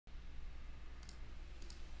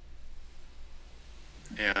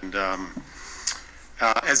And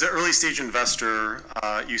as an early stage investor,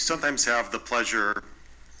 you sometimes have the pleasure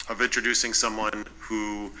of introducing someone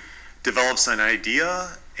who develops an idea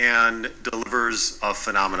and delivers a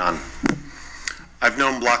phenomenon. I've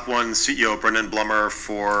known Block.one CEO Brendan Blumer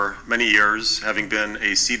for many years, having been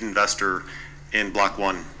a seed investor in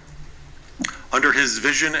Block.one. Under his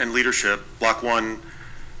vision and leadership, Block.one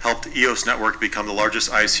helped EOS Network become the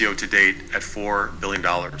largest ICO to date at $4 billion.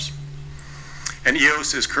 And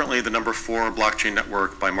EOS is currently the #4 blockchain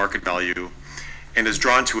network by market value and is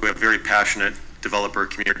drawn to a very passionate developer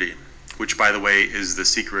community, which, by the way, is the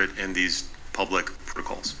secret in these public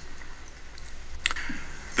protocols.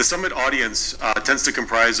 The summit audience tends to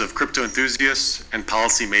comprise of crypto enthusiasts and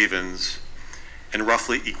policy mavens in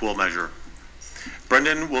roughly equal measure.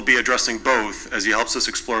 Brendan will be addressing both as he helps us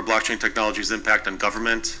explore blockchain technology's impact on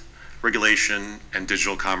government, regulation, and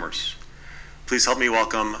digital commerce. Please help me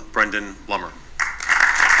welcome Brendan Blumer.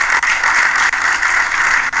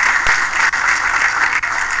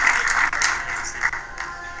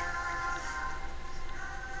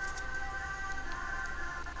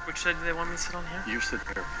 Which side do they want me to sit on here? You sit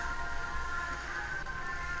there.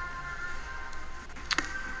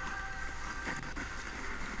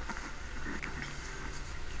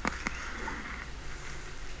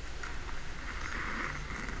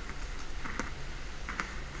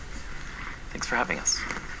 Thanks for having us.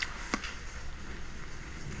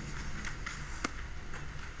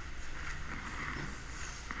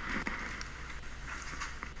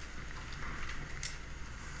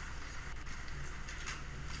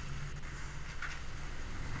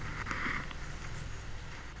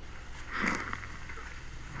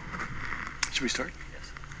 Should we start?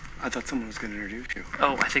 Yes. I thought someone was going to introduce you.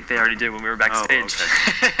 Oh, I think they already did when we were backstage.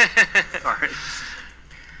 Oh, okay. All right.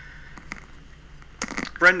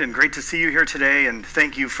 Brendan, great to see you here today, and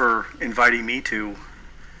thank you for inviting me to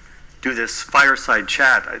do this fireside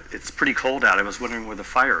chat. It's pretty cold out. I was wondering where the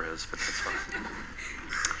fire is, but that's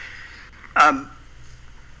fine.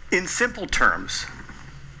 In simple terms,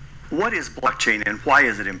 what is blockchain and why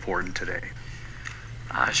is it important today?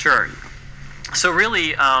 Sure. So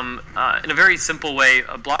really, in a very simple way,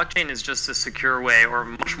 a blockchain is just a secure way, or a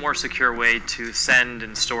much more secure way, to send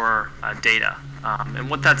and store data. And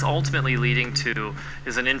what that's ultimately leading to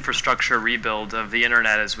is an infrastructure rebuild of the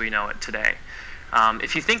internet as we know it today.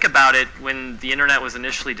 If you think about it, when the internet was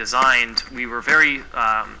initially designed, we were very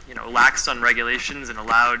lax on regulations and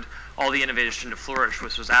allowed all the innovation to flourish,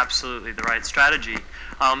 which was absolutely the right strategy.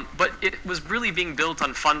 But it was really being built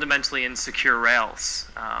on fundamentally insecure rails.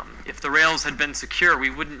 If the rails had been secure, we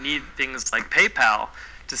wouldn't need things like PayPal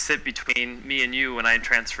to sit between me and you when I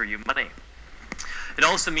transfer you money. It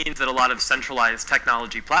also means that a lot of centralized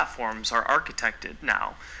technology platforms are architected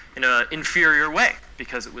now in an inferior way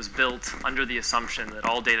because it was built under the assumption that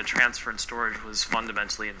all data transfer and storage was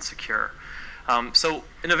fundamentally insecure. So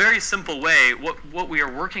in a very simple way, what we are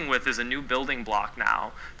working with is a new building block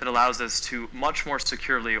now that allows us to much more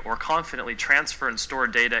securely or confidently transfer and store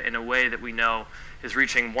data in a way that we know is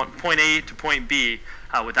reaching point A to point B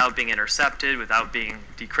without being intercepted, without being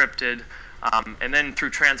decrypted. And then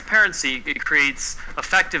through transparency, it creates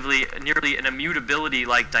effectively nearly an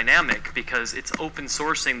immutability-like dynamic because it's open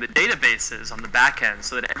sourcing the databases on the back end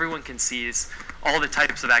so that everyone can see all the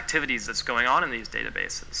types of activities that's going on in these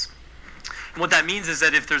databases. And what that means is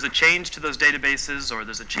that if there's a change to those databases or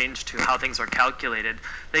there's a change to how things are calculated,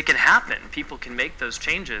 they can happen. People can make those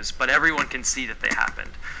changes, but everyone can see that they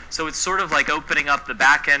happened. So it's sort of like opening up the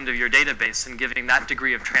back end of your database and giving that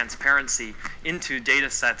degree of transparency into data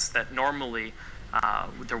sets that normally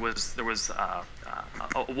there was a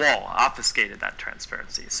wall obfuscated that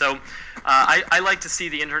transparency. So I like to see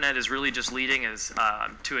the internet as really just leading as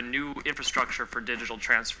to a new infrastructure for digital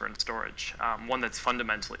transfer and storage, one that's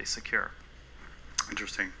fundamentally secure.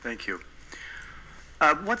 Interesting. Thank you.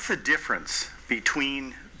 What's the difference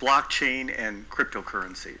between blockchain and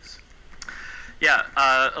cryptocurrencies? Yeah,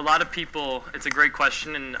 a lot of people, it's a great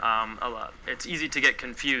question, and it's easy to get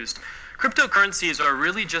confused. Cryptocurrencies are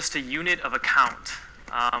really just a unit of account.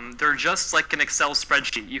 They're just like an Excel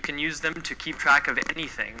spreadsheet. You can use them to keep track of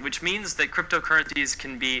anything, which means that cryptocurrencies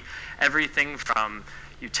can be everything from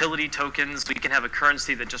utility tokens. We can have a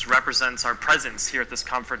currency that just represents our presence here at this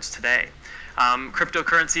conference today.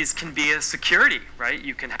 Cryptocurrencies can be a security, right?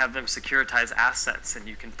 You can have them securitize assets, and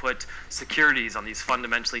you can put securities on these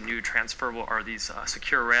fundamentally new transferable or these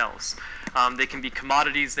secure rails. They can be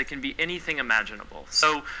commodities. They can be anything imaginable.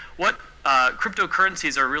 So what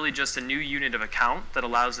cryptocurrencies are really just a new unit of account that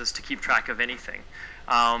allows us to keep track of anything.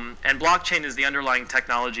 And blockchain is the underlying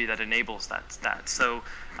technology that enables that. So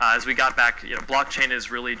as we got back, blockchain is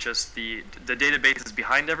really just the databases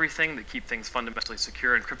behind everything that keep things fundamentally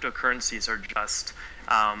secure, and cryptocurrencies are just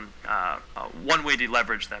one way to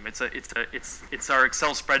leverage them. It's our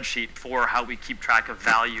Excel spreadsheet for how we keep track of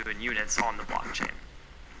value and units on the blockchain.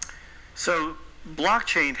 So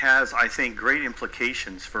blockchain has, I think, great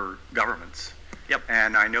implications for governments. Yep.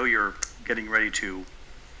 And I know you're getting ready to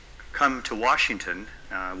come to Washington.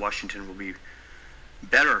 Washington will be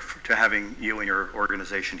better to having you and your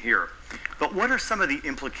organization here. But what are some of the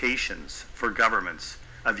implications for governments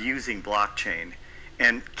of using blockchain?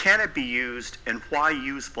 And can it be used, and why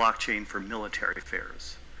use blockchain for military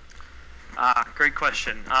affairs? Great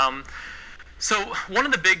question. So one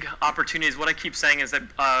of the big opportunities, what I keep saying is that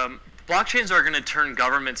blockchains are going to turn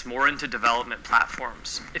governments more into development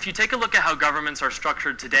platforms. If you take a look at how governments are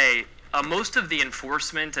structured today, most of the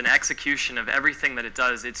enforcement and execution of everything that it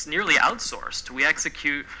does, it's nearly outsourced. We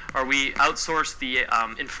outsource the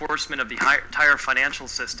enforcement of the entire financial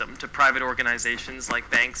system to private organizations like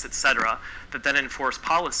banks, etc., that then enforce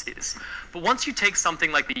policies. But once you take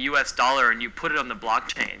something like the US dollar and you put it on the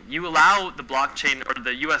blockchain, you allow the blockchain or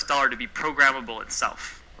the US dollar to be programmable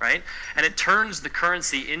itself, right? And it turns the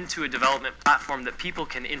currency into a development platform that people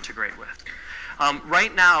can integrate with.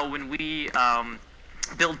 Right now, when we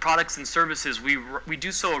build products and services, we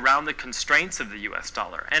do so around the constraints of the US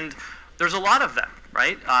dollar. And there's a lot of them,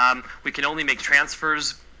 right? We can only make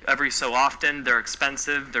transfers every so often. They're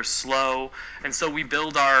expensive, they're slow. And so we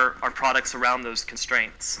build our products around those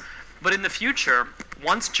constraints. But in the future,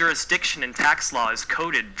 once jurisdiction and tax law is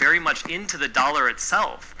coded very much into the dollar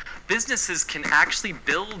itself, businesses can actually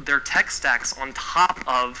build their tech stacks on top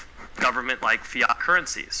of government-like fiat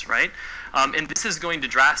currencies, right? And this is going to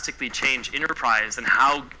drastically change enterprise and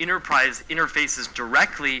how enterprise interfaces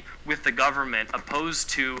directly with the government opposed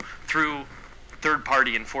to through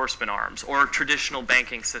third-party enforcement arms or traditional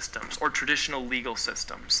banking systems or traditional legal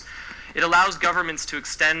systems. It allows governments to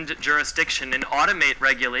extend jurisdiction and automate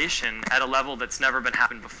regulation at a level that's never been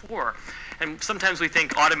happened before. And sometimes we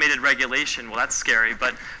think automated regulation, well, that's scary,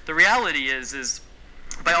 but the reality is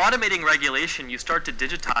by automating regulation, you start to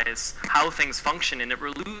digitize how things function, and it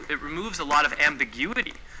removes a lot of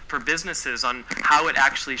ambiguity for businesses on how it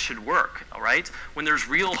actually should work, all right? When there's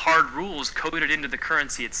real hard rules coded into the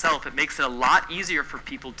currency itself, it makes it a lot easier for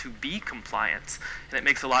people to be compliant, and it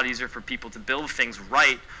makes it a lot easier for people to build things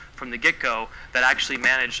right from the get-go that actually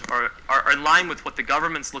manage or are in line with what the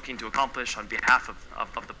government's looking to accomplish on behalf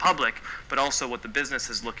of the public, but also what the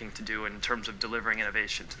business is looking to do in terms of delivering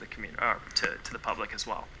innovation to the community, to the public as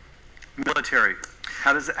well. Military.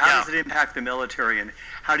 How does it impact the military, and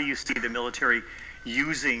how do you see the military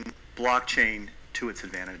using blockchain to its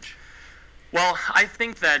advantage? Well, I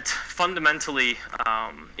think that fundamentally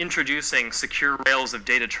introducing secure rails of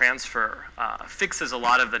data transfer fixes a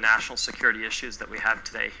lot of the national security issues that we have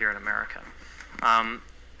today here in America.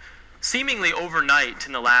 Seemingly overnight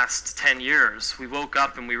in the last 10 years, we woke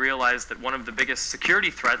up and we realized that one of the biggest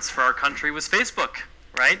security threats for our country was Facebook,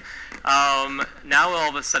 right? Now all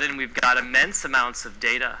of a sudden we've got immense amounts of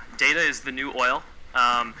data. Data is the new oil,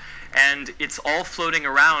 and it's all floating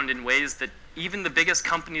around in ways that even the biggest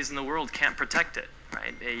companies in the world can't protect it,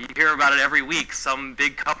 right? You hear about it every week, some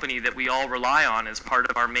big company that we all rely on as part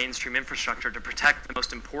of our mainstream infrastructure to protect the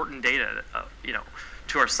most important data,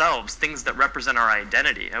 to ourselves, things that represent our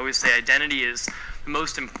identity. I always say identity is the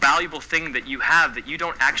most valuable thing that you have that you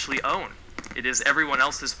don't actually own. It is everyone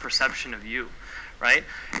else's perception of you, right?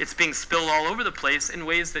 It's being spilled all over the place in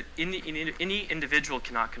ways that any individual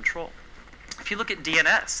cannot control. If you look at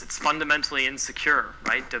DNS, it's fundamentally insecure,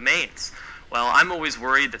 right? Domains. Well, I'm always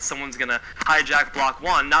worried that someone's going to hijack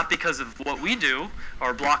Block.one, not because of what we do,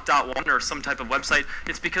 or Block.one or some type of website.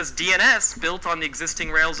 It's because DNS, built on the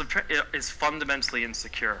existing rails is fundamentally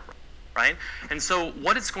insecure, right? And so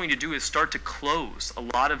what it's going to do is start to close a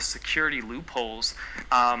lot of security loopholes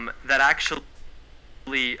that actually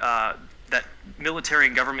that military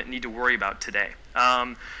and government need to worry about today.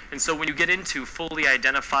 And so when you get into fully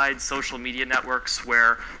identified social media networks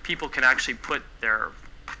where people can actually put their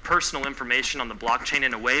personal information on the blockchain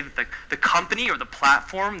in a way that the company or the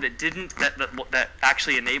platform that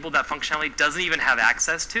actually enabled that functionality doesn't even have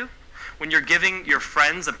access to. When you're giving your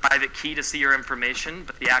friends a private key to see your information,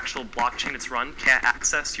 but the actual blockchain it's run can't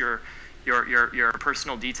access your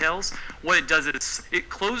personal details, what it does is it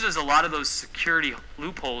closes a lot of those security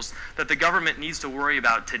loopholes that the government needs to worry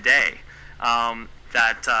about today,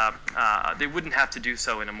 that they wouldn't have to do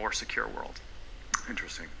so in a more secure world.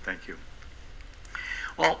 Interesting. Thank you.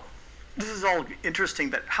 Well, this is all interesting,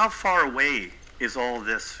 but how far away is all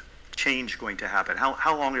this change going to happen?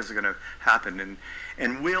 How long is it going to happen?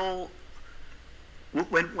 And when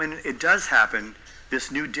it does happen,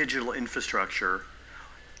 this new digital infrastructure,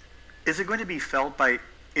 is it going to be felt by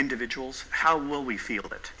individuals? How will we feel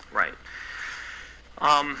it? Right.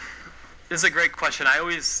 This is a great question. I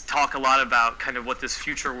always talk a lot about kind of what this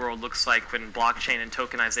future world looks like when blockchain and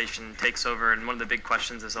tokenization takes over, and one of the big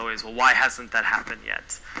questions is always, well, why hasn't that happened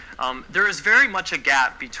yet? There is very much a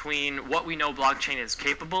gap between what we know blockchain is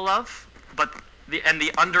capable of, but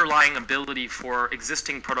the underlying ability for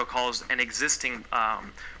existing protocols and existing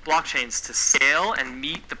blockchains to scale and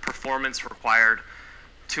meet the performance required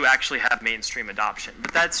to actually have mainstream adoption.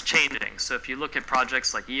 But that's changing. So if you look at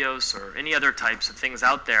projects like EOS or any other types of things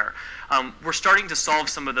out there, we're starting to solve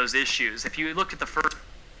some of those issues. If you look at the first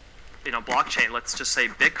blockchain, let's just say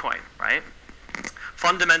Bitcoin, right?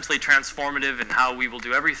 Fundamentally transformative in how we will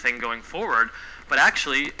do everything going forward, but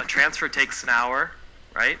actually a transfer takes an hour,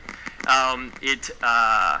 right?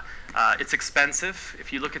 It's expensive.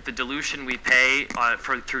 If you look at the dilution we pay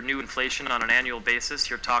through new inflation on an annual basis,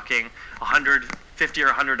 you're talking $150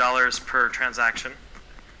 or $100 per transaction.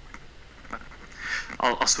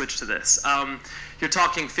 I'll switch to this. You're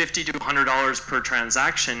talking $50 to $100 per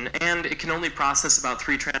transaction, and it can only process about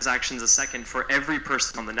 3 transactions a second for every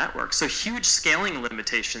person on the network. So huge scaling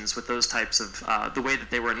limitations with those types of the way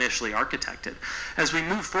that they were initially architected. As we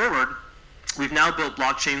move forward, we've now built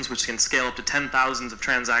blockchains which can scale up to 10,000s of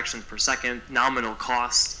transactions per second, nominal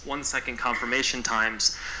cost, 1-second confirmation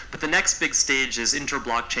times. But the next big stage is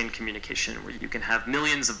inter-blockchain communication, where you can have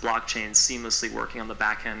millions of blockchains seamlessly working on the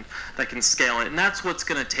back end that can scale it. And that's what's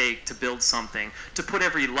going to take to build something, to put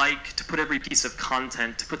every like, to put every piece of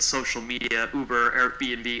content, to put social media, Uber,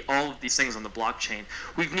 Airbnb, all of these things on the blockchain.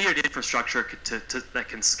 We've needed infrastructure that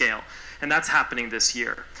can scale. And that's happening this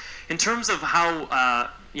year. In terms of how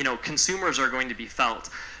consumers are going to be felt,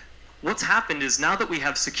 what's happened is now that we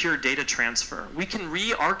have secure data transfer, we can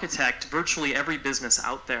re-architect virtually every business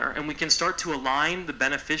out there, and we can start to align the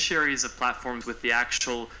beneficiaries of platforms with the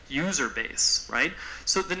actual user base, right?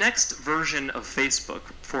 So the next version of Facebook,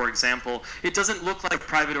 for example, it doesn't look like a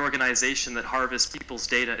private organization that harvests people's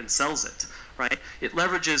data and sells it, right? It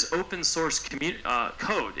leverages open source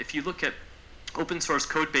code. If you look at open source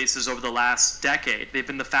code bases over the last decade, they've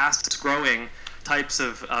been the fastest growing types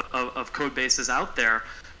of code bases out there,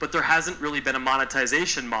 but there hasn't really been a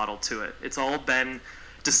monetization model to it. It's all been,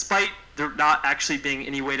 despite there not actually being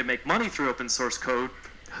any way to make money through open source code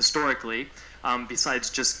historically, besides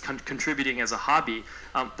just contributing as a hobby,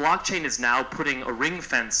 blockchain is now putting a ring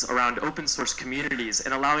fence around open source communities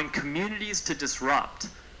and allowing communities to disrupt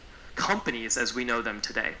companies as we know them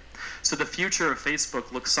today. So the future of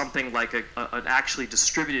Facebook looks something like an actually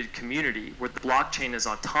distributed community where the blockchain is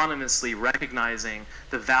autonomously recognizing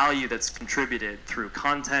the value that's contributed through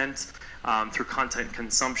content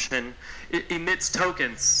consumption. It emits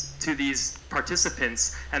tokens to these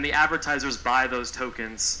participants, and the advertisers buy those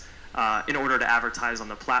tokens in order to advertise on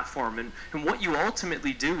the platform. And what you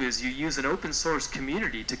ultimately do is you use an open source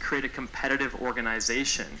community to create a competitive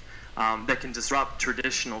organization that can disrupt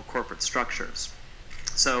traditional corporate structures.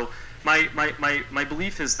 So my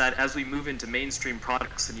belief is that as we move into mainstream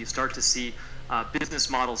products and you start to see business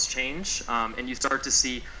models change and you start to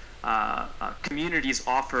see communities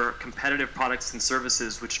offer competitive products and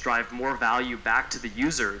services which drive more value back to the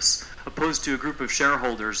users, opposed to a group of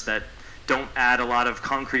shareholders that don't add a lot of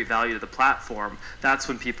concrete value to the platform, that's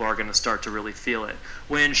when people are going to start to really feel it.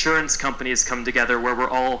 When insurance companies come together where we're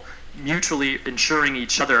all mutually insuring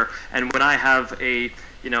each other, and when I have an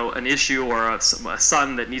issue or a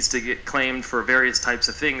son that needs to get claimed for various types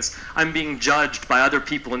of things, I'm being judged by other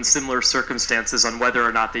people in similar circumstances on whether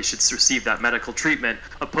or not they should receive that medical treatment,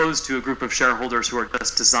 opposed to a group of shareholders who are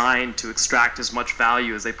just designed to extract as much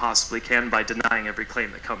value as they possibly can by denying every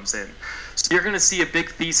claim that comes in. So you're going to see a big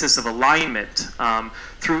thesis of alignment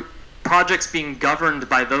through projects being governed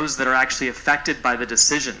by those that are actually affected by the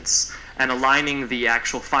decisions, and aligning the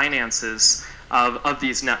actual finances of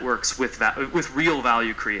these networks with real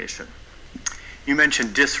value creation. You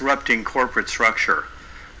mentioned disrupting corporate structure.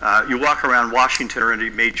 You walk around Washington or any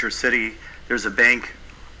major city, there's a bank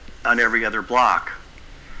on every other block.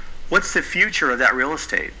 What's the future of that real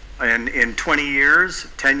estate? And in 20 years,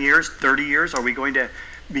 10 years, 30 years, are we going to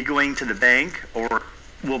be going to the bank, or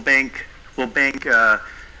will bank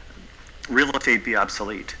real estate be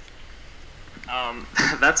obsolete?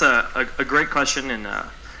 That's a great question, and a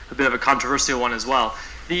bit of a controversial one as well.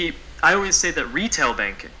 I always say that retail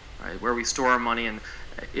banking, right, where we store our money, and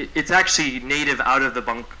it's actually native out of the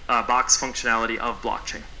box functionality of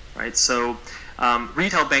blockchain, right? So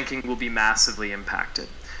retail banking will be massively impacted.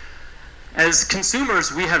 As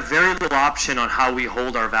consumers, we have very little option on how we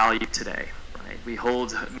hold our value today. Right?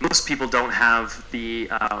 Most people don't have the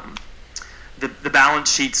balance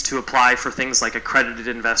sheets to apply for things like accredited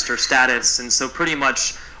investor status, and so pretty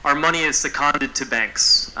much our money is seconded to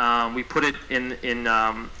banks. We put it in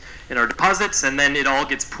our deposits, and then it all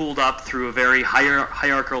gets pooled up through a very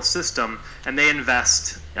hierarchical system, and they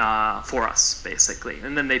invest for us, basically,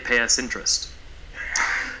 and then they pay us interest.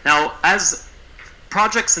 Now, as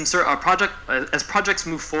projects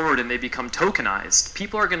move forward and they become tokenized,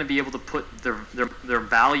 people are going to be able to put their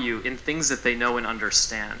value in things that they know and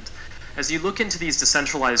understand. As you look into these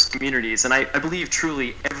decentralized communities, and I believe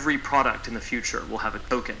truly every product in the future will have a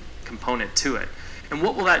token component to it. And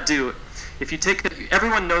what will that do? If you take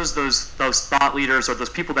everyone knows those thought leaders or those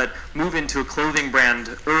people that move into a clothing brand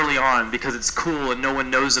early on because it's cool and no one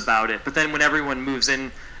knows about it. But then when everyone moves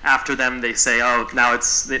in after them, they say, oh, now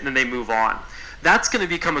then they move on. That's going to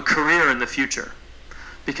become a career in the future,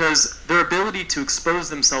 because their ability to expose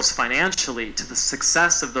themselves financially to the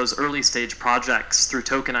success of those early stage projects through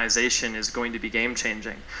tokenization is going to be game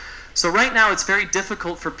changing. So right now it's very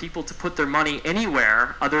difficult for people to put their money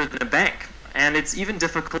anywhere other than a bank. And it's even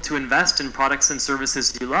difficult to invest in products and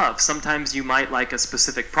services you love. Sometimes you might like a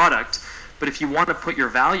specific product, but if you want to put your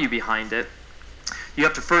value behind it, you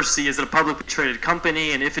have to first see, is it a publicly traded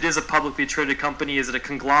company? And if it is a publicly traded company, is it a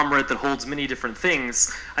conglomerate that holds many different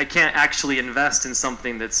things? I can't actually invest in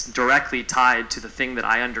something that's directly tied to the thing that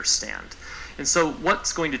I understand. And so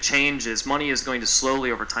what's going to change is money is going to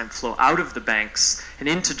slowly over time flow out of the banks and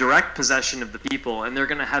into direct possession of the people, and they're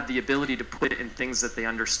going to have the ability to put it in things that they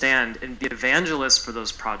understand and be evangelists for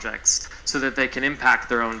those projects so that they can impact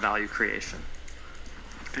their own value creation.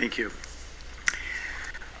 Thank you.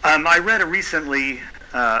 I read recently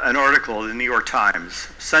an article in the New York Times,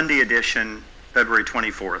 Sunday edition, February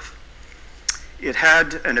 24th. It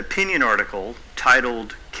had an opinion article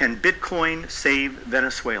titled, "Can Bitcoin Save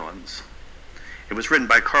Venezuelans?" It was written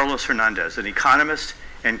by Carlos Hernandez, an economist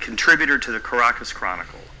and contributor to the Caracas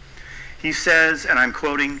Chronicle. He says, and I'm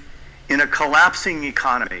quoting, "In a collapsing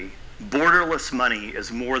economy, borderless money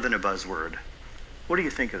is more than a buzzword." What do you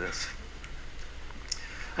think of this?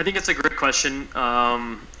 I think it's a great question,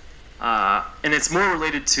 and it's more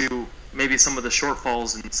related to maybe some of the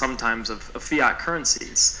shortfalls and sometimes of fiat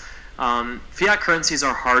currencies. Fiat currencies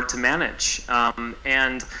are hard to manage,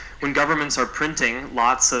 and when governments are printing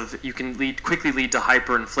you can quickly lead to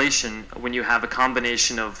hyperinflation when you have a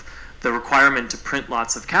combination of the requirement to print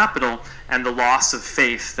lots of capital and the loss of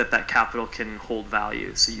faith that that capital can hold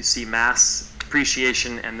value. So you see mass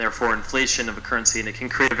depreciation and therefore inflation of a currency, and it can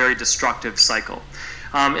create a very destructive cycle.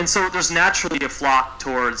 And so there's naturally a flock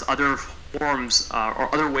towards other forms or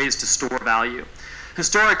other ways to store value.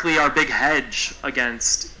 Historically, our big hedge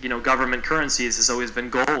against government currencies has always been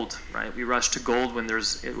gold, right? We rush to gold when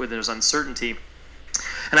there's uncertainty.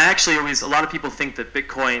 And a lot of people think that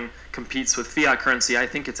Bitcoin competes with fiat currency. I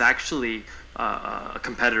think it's actually a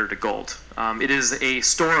competitor to gold. It is a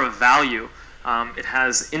store of value. It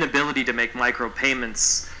has inability to make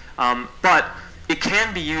micropayments, but it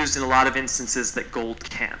can be used in a lot of instances that gold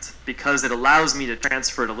can't, because it allows me to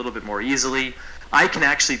transfer it a little bit more easily. I can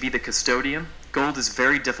actually be the custodian. Gold is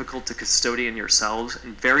very difficult to custodian yourselves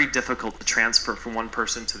and very difficult to transfer from one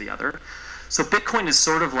person to the other. So Bitcoin is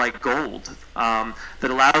sort of like gold that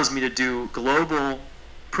allows me to do global,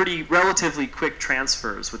 pretty relatively quick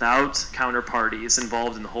transfers without counterparties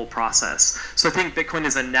involved in the whole process. So I think Bitcoin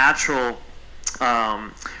is a natural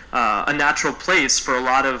place for a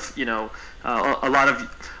lot of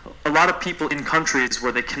people in countries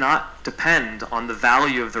where they cannot depend on the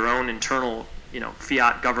value of their own internal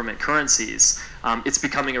fiat government currencies. It's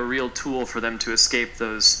becoming a real tool for them to escape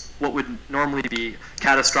those what would normally be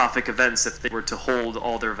catastrophic events if they were to hold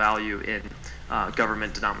all their value in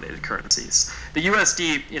government-denominated currencies. The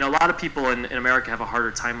USD, a lot of people in America have a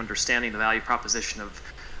harder time understanding the value proposition of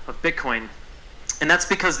Bitcoin, and that's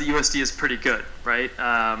because the USD is pretty good, right?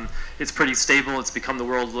 It's pretty stable. It's become the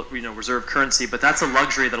world reserve currency, but that's a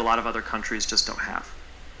luxury that a lot of other countries just don't have.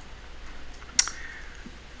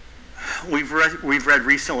 We've read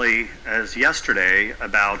recently, as yesterday,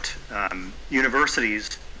 about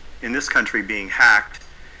universities in this country being hacked,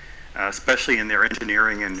 especially in their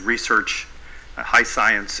engineering and research, high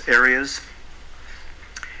science areas.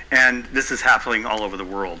 And this is happening all over the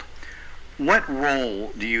world. What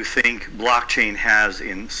role do you think blockchain has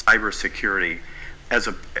in cybersecurity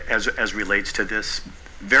as relates to this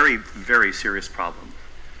very, very serious problem?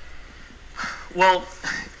 Well,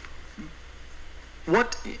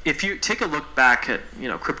 if you take a look back at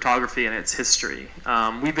cryptography and its history,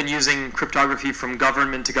 we've been using cryptography from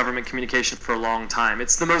government to government communication for a long time.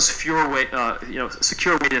 It's the most secure way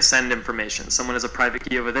to send information. Someone has a private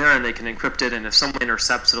key over there and they can encrypt it, and if someone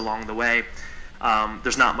intercepts it along the way,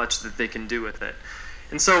 there's not much that they can do with it.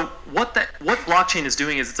 And so what blockchain is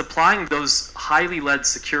doing is it's applying those highly led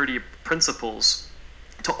security principles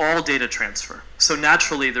to all data transfer. So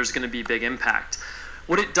naturally, there's going to be big impact.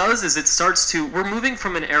 What it does is we're moving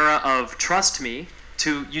from an era of trust me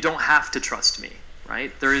to you don't have to trust me,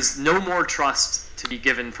 right? There is no more trust to be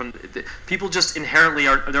given from, people just inherently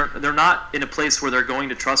they're not in a place where they're going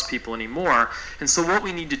to trust people anymore. And so what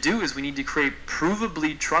we need to do is we need to create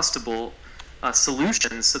provably trustable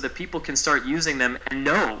solutions so that people can start using them and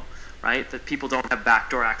know, right, that people don't have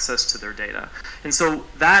backdoor access to their data. And so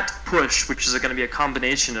that push, which is going to be a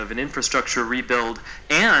combination of an infrastructure rebuild,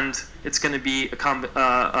 and it's going to be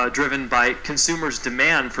driven by consumers'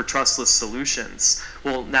 demand for trustless solutions,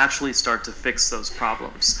 will naturally start to fix those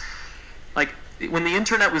problems. Like, when the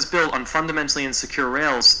internet was built on fundamentally insecure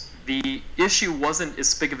rails, the issue wasn't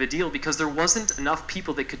as big of a deal because there wasn't enough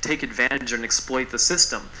people that could take advantage and exploit the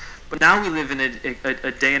system. But now we live in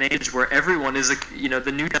a day and age where everyone is,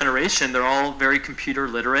 the new generation, they're all very computer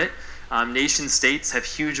literate. Nation states have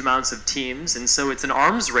huge amounts of teams, and so it's an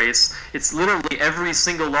arms race. It's literally every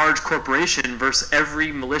single large corporation versus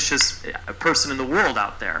every malicious person in the world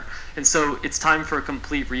out there. And so it's time for a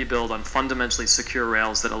complete rebuild on fundamentally secure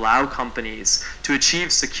rails that allow companies to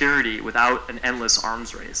achieve security without an endless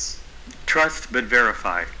arms race. Trust but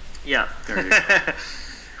verify. Yeah. There you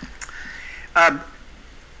go.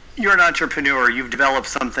 You're an entrepreneur. You've developed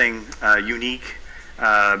something unique,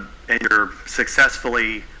 and you're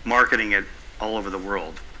successfully marketing it all over the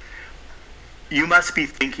world. You must be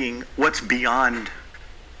thinking, what's beyond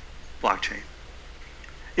blockchain?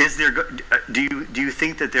 Is there? Do you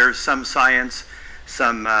think that there's some science,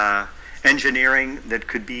 some engineering that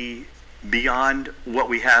could be beyond what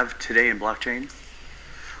we have today in blockchain?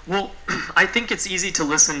 Well, I think it's easy to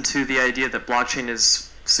listen to the idea that blockchain is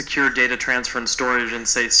secure data transfer and storage and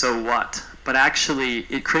say, so what? But actually,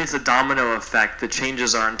 it creates a domino effect that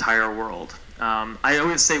changes our entire world. I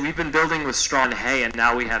always say we've been building with straw and hay, and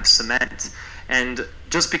now we have cement. And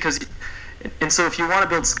so if you want to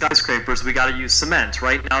build skyscrapers, we got to use cement.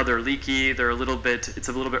 Right now, they're leaky. It's a little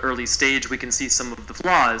bit early stage. We can see some of the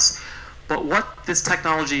flaws. But what this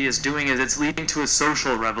technology is doing is it's leading to a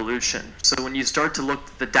social revolution. So when you start to look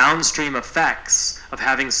at the downstream effects of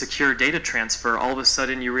having secure data transfer, all of a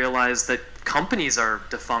sudden you realize that companies are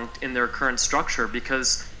defunct in their current structure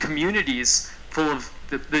because communities full of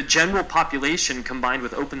the general population combined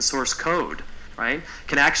with open source code, right,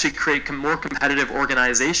 can actually create more competitive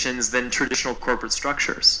organizations than traditional corporate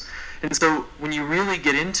structures. And so when you really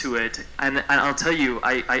get into it, and I'll tell you,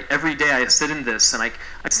 I every day I sit in this and I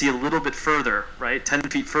see a little bit further, right, 10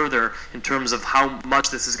 feet further in terms of how much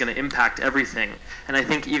this is going to impact everything. And I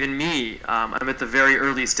think even me, I'm at the very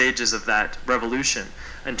early stages of that revolution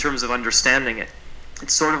in terms of understanding it.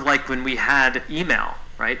 It's sort of like when we had email,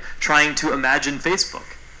 right, trying to imagine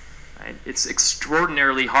Facebook, right? It's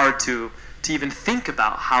extraordinarily hard to even think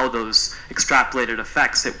about how those extrapolated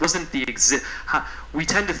effects. It wasn't we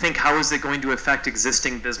tend to think, how is it going to affect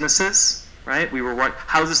existing businesses, right?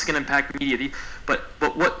 How is this going to impact media? But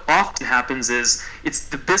what often happens is it's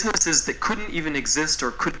the businesses that couldn't even exist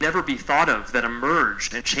or could never be thought of that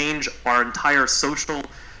emerge and change our entire social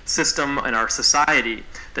system and our society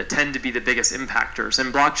that tend to be the biggest impactors.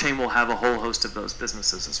 And blockchain will have a whole host of those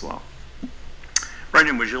businesses as well.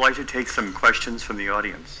 Brendan, would you like to take some questions from the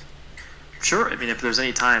audience? Sure. I mean, if there's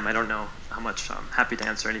any time, I don't know how much. I'm happy to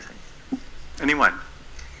answer anything. Anyone?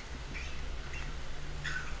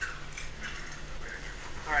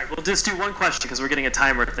 All right, we'll just do one question because we're getting a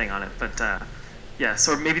timer thing on it. But yeah,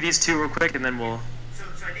 so maybe these two real quick, and then we'll. So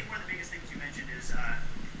I think one of the biggest things you mentioned is.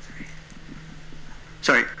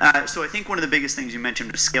 So I think one of the biggest things you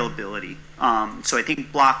mentioned was scalability. So I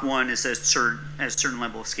think Block.one is a certain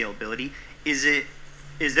level of scalability.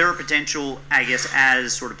 Is there a potential, I guess,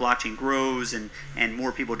 as sort of blockchain grows and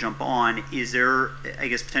more people jump on, is there, I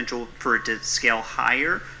guess, potential for it to scale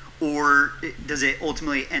higher? Or does it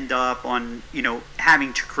ultimately end up on,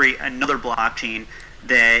 having to create another blockchain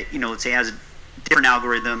that, let's say has different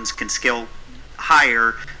algorithms, can scale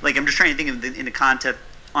higher? Like, I'm just trying to think of in the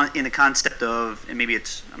concept of, and maybe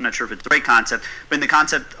I'm not sure if it's the right concept, but in the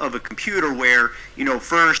concept of a computer where, the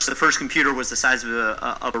first computer was the size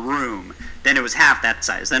of a room, then it was half that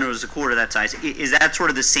size, then it was a quarter that size. Is that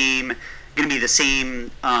sort of going to be the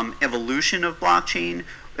same evolution of blockchain?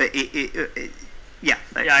 Yeah,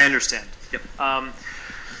 I understand. Yep.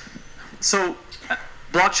 So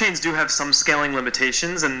blockchains do have some scaling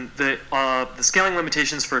limitations, and the scaling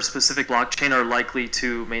limitations for a specific blockchain are likely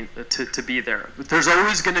to be there. There's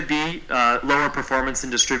always going to be lower performance in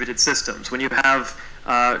distributed systems. When you have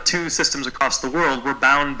two systems across the world, we're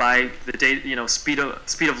bound by the data, speed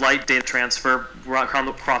of light data transfer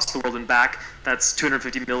across the world and back. That's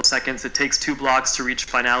 250 milliseconds. It takes 2 blocks to reach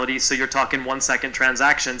finality, so you're talking 1-second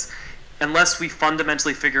transactions. Unless we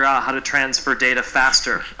fundamentally figure out how to transfer data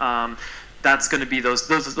faster, that's going to be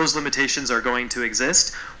those limitations are going to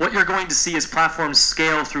exist. What you're going to see is platforms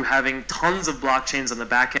scale through having tons of blockchains on the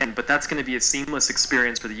back end, but that's going to be a seamless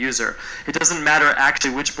experience for the user. It doesn't matter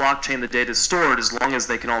actually which blockchain the data is stored as long as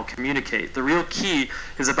they can all communicate. The real key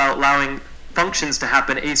is about allowing functions to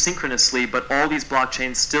happen asynchronously, but all these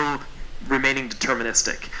blockchains still remaining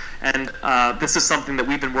deterministic. And this is something that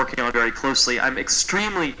we've been working on very closely. I'm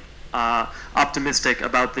extremely optimistic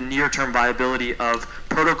about the near-term viability of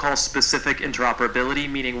protocol-specific interoperability,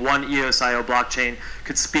 meaning one EOSIO blockchain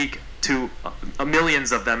could speak to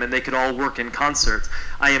millions of them and they could all work in concert.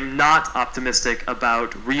 I am not optimistic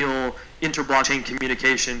about real inter-blockchain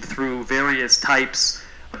communication through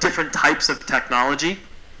different types of technology.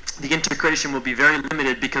 The integration will be very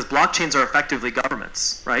limited because blockchains are effectively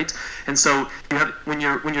governments, right? And so when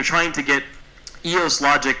you're trying to get EOS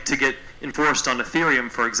logic to get enforced on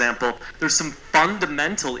Ethereum, for example, there's some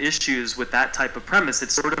fundamental issues with that type of premise.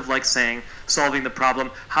 It's sort of like solving the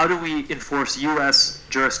problem, how do we enforce US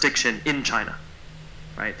jurisdiction in China,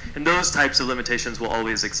 right? And those types of limitations will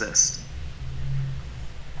always exist.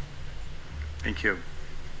 Thank you.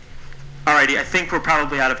 Alrighty, I think we're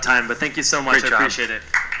probably out of time, but thank you so much. Great I job. appreciate it.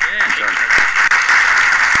 Yeah.